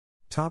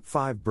Top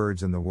 5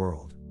 birds in the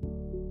world.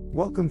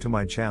 Welcome to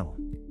my channel.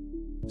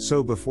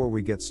 So before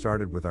we get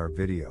started with our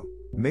video,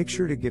 make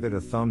sure to give it a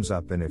thumbs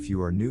up, and if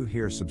you are new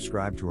here,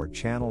 subscribe to our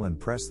channel and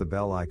press the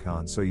bell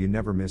icon so you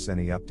never miss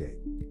any update.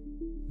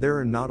 There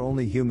are not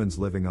only humans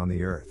living on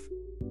the earth.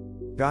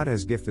 God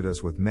has gifted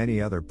us with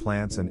many other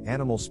plants and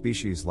animal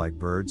species like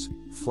birds,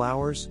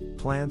 flowers,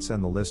 plants,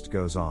 and the list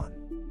goes on.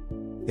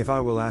 If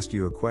I will ask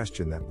you a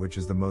question, that which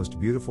is the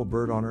most beautiful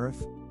bird on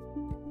earth?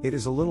 It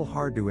is a little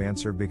hard to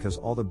answer because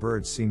all the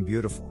birds seem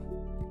beautiful.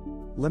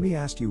 Let me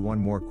ask you one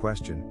more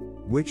question.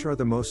 Which are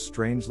the most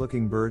strange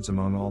looking birds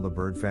among all the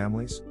bird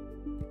families?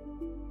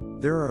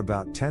 There are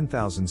about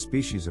 10,000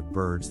 species of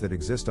birds that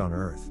exist on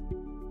Earth.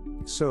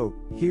 So,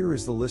 here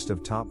is the list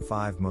of top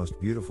 5 most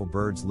beautiful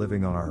birds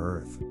living on our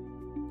Earth.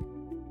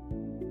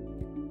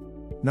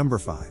 Number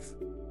 5.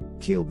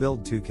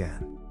 Keel-billed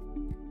toucan.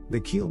 The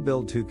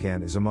keel-billed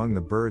toucan is among the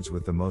birds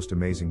with the most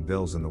amazing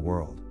bills in the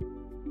world.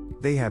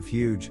 They have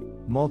huge,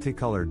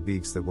 multicolored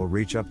beaks that will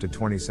reach up to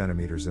 20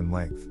 centimeters in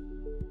length.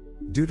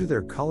 Due to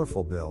their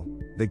colorful bill,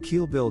 the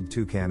keel-billed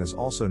toucan is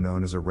also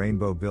known as a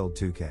rainbow-billed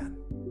toucan.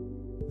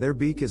 Their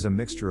beak is a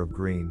mixture of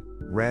green,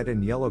 red,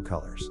 and yellow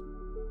colors.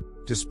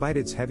 Despite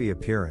its heavy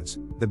appearance,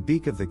 the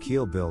beak of the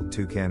keel-billed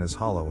toucan is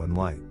hollow and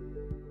light.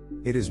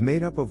 It is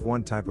made up of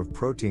one type of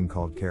protein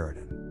called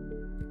keratin.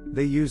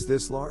 They use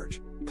this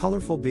large,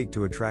 colorful beak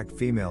to attract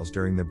females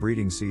during the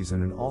breeding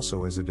season and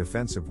also as a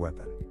defensive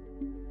weapon.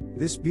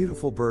 This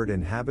beautiful bird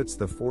inhabits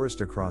the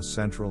forest across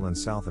Central and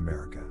South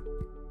America.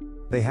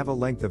 They have a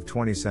length of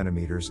 20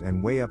 centimeters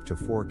and weigh up to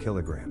 4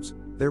 kilograms.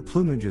 Their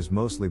plumage is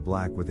mostly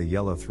black with a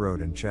yellow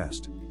throat and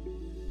chest.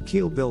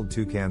 Keel-billed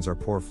toucans are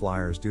poor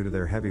flyers due to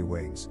their heavy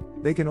wings.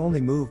 They can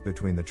only move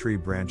between the tree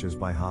branches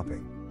by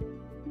hopping.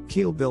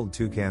 Keel-billed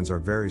toucans are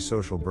very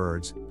social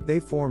birds. They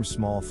form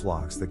small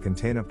flocks that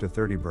contain up to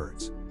 30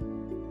 birds.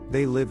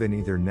 They live in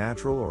either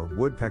natural or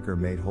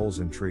woodpecker-made holes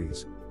in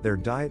trees. Their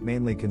diet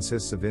mainly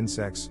consists of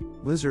insects,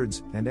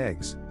 lizards, and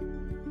eggs.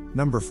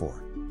 Number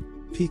 4.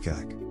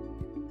 Peacock.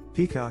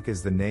 Peacock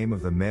is the name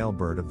of the male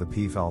bird of the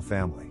peafowl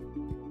family.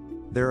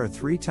 There are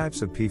 3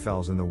 types of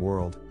peafowls in the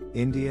world: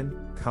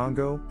 Indian,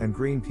 Congo, and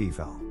green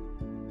peafowl.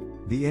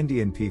 The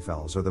Indian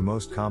peafowls are the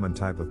most common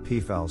type of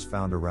peafowls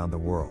found around the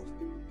world.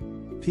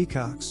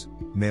 Peacocks,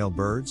 male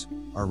birds,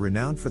 are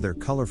renowned for their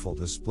colorful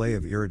display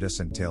of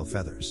iridescent tail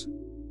feathers.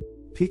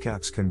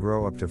 Peacocks can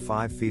grow up to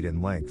 5 feet in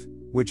length,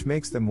 which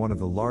makes them one of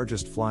the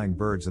largest flying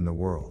birds in the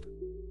world.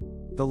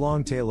 The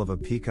long tail of a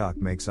peacock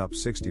makes up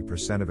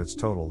 60% of its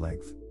total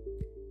length.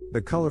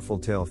 The colorful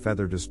tail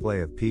feather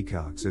display of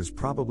peacocks is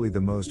probably the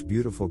most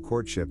beautiful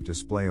courtship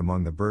display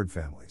among the bird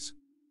families.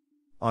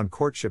 On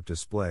courtship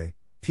display,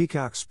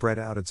 peacock spread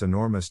out its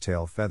enormous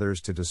tail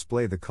feathers to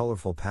display the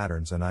colorful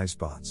patterns and eye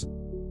spots.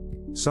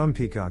 Some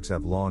peacocks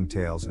have long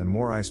tails and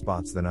more eye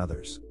spots than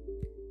others.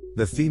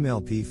 The female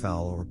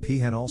peafowl or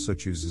peahen also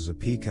chooses a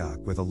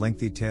peacock with a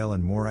lengthy tail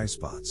and more eye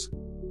spots.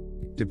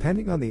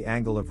 Depending on the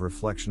angle of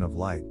reflection of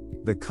light,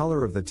 the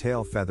color of the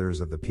tail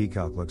feathers of the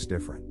peacock looks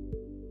different.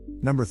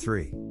 Number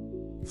 3.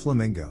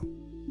 Flamingo.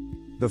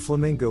 The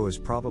flamingo is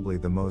probably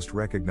the most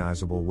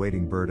recognizable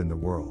wading bird in the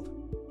world.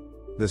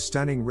 The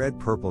stunning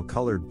red-purple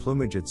colored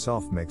plumage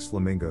itself makes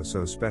flamingo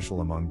so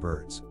special among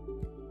birds.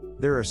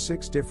 There are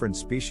 6 different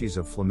species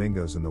of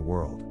flamingos in the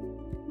world.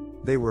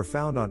 They were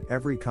found on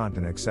every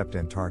continent except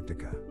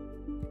Antarctica.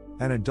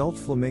 An adult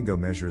flamingo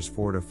measures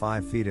 4 to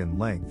 5 feet in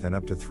length and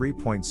up to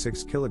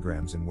 3.6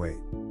 kilograms in weight.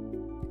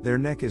 Their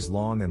neck is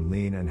long and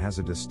lean and has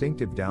a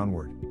distinctive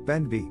downward,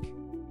 bent beak.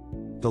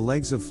 The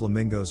legs of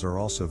flamingos are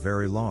also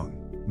very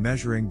long,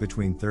 measuring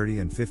between 30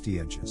 and 50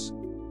 inches.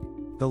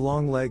 The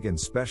long leg and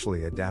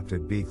specially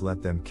adapted beak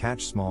let them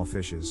catch small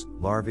fishes,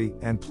 larvae,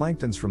 and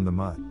planktons from the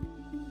mud.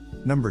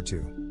 Number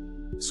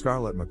 2.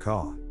 Scarlet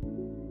macaw.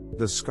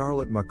 The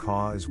scarlet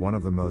macaw is one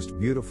of the most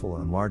beautiful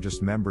and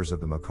largest members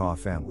of the macaw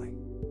family.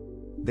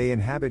 They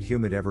inhabit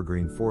humid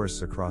evergreen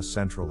forests across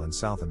Central and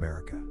South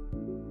America.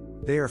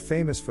 They are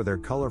famous for their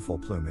colorful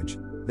plumage.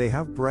 They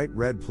have bright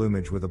red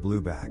plumage with a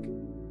blue back.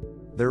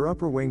 Their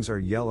upper wings are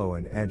yellow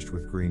and edged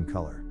with green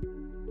color.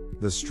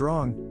 The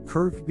strong,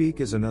 curved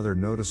beak is another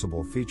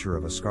noticeable feature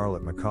of a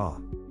scarlet macaw.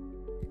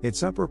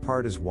 Its upper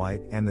part is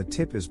white and the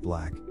tip is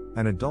black.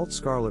 An adult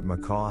scarlet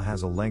macaw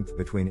has a length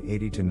between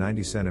 80 to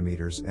 90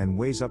 centimeters and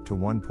weighs up to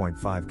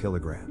 1.5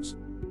 kilograms.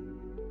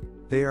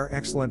 They are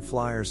excellent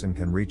flyers and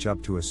can reach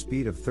up to a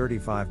speed of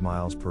 35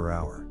 miles per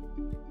hour.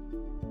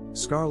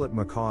 Scarlet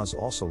macaws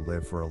also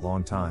live for a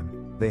long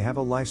time. They have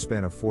a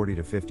lifespan of 40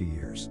 to 50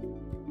 years.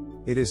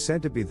 It is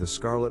said to be the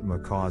scarlet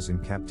macaws in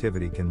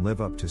captivity can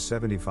live up to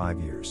 75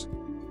 years.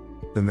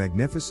 The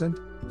magnificent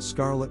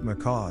scarlet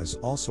macaw is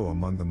also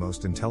among the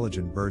most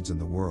intelligent birds in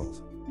the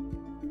world.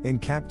 In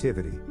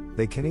captivity,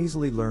 they can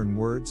easily learn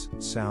words,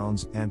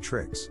 sounds, and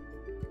tricks.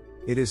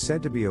 It is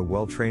said to be a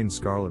well-trained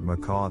scarlet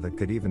macaw that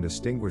could even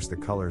distinguish the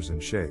colors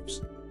and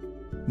shapes.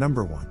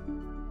 Number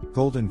 1.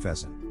 Golden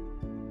pheasant.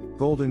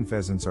 Golden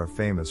pheasants are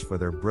famous for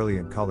their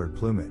brilliant colored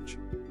plumage.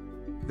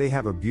 They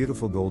have a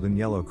beautiful golden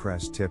yellow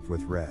crest tipped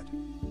with red.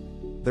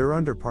 Their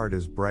underpart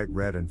is bright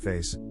red and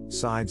face,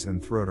 sides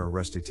and throat are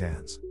rusty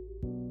tans.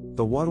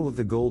 The wattle of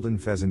the golden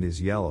pheasant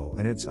is yellow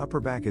and its upper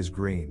back is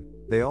green.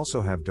 They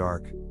also have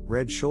dark,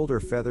 red shoulder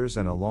feathers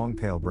and a long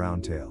pale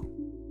brown tail.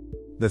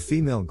 The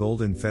female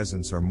golden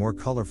pheasants are more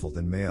colorful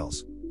than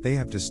males. They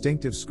have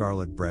distinctive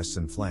scarlet breasts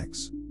and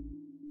flanks.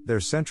 Their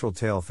central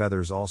tail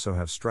feathers also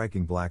have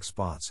striking black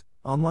spots.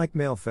 Unlike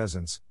male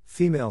pheasants,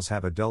 females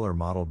have a duller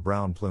mottled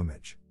brown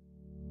plumage.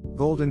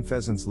 Golden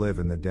pheasants live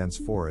in the dense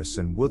forests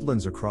and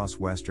woodlands across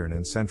western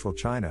and central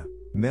China.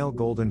 Male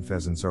golden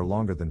pheasants are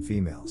longer than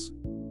females.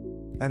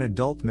 An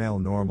adult male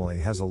normally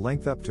has a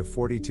length up to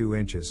 42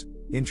 inches.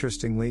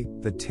 Interestingly,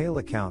 the tail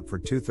accounts for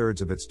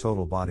 2/3 of its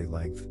total body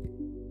length.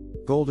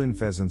 Golden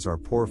pheasants are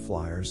poor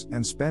flyers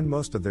and spend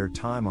most of their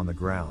time on the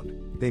ground.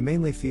 They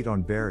mainly feed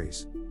on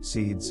berries,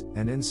 seeds,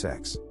 and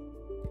insects.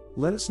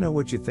 Let us know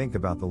what you think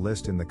about the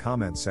list in the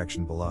comments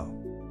section below.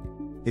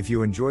 If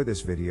you enjoy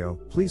this video,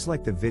 please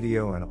like the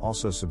video and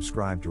also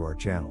subscribe to our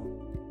channel.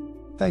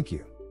 Thank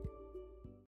you.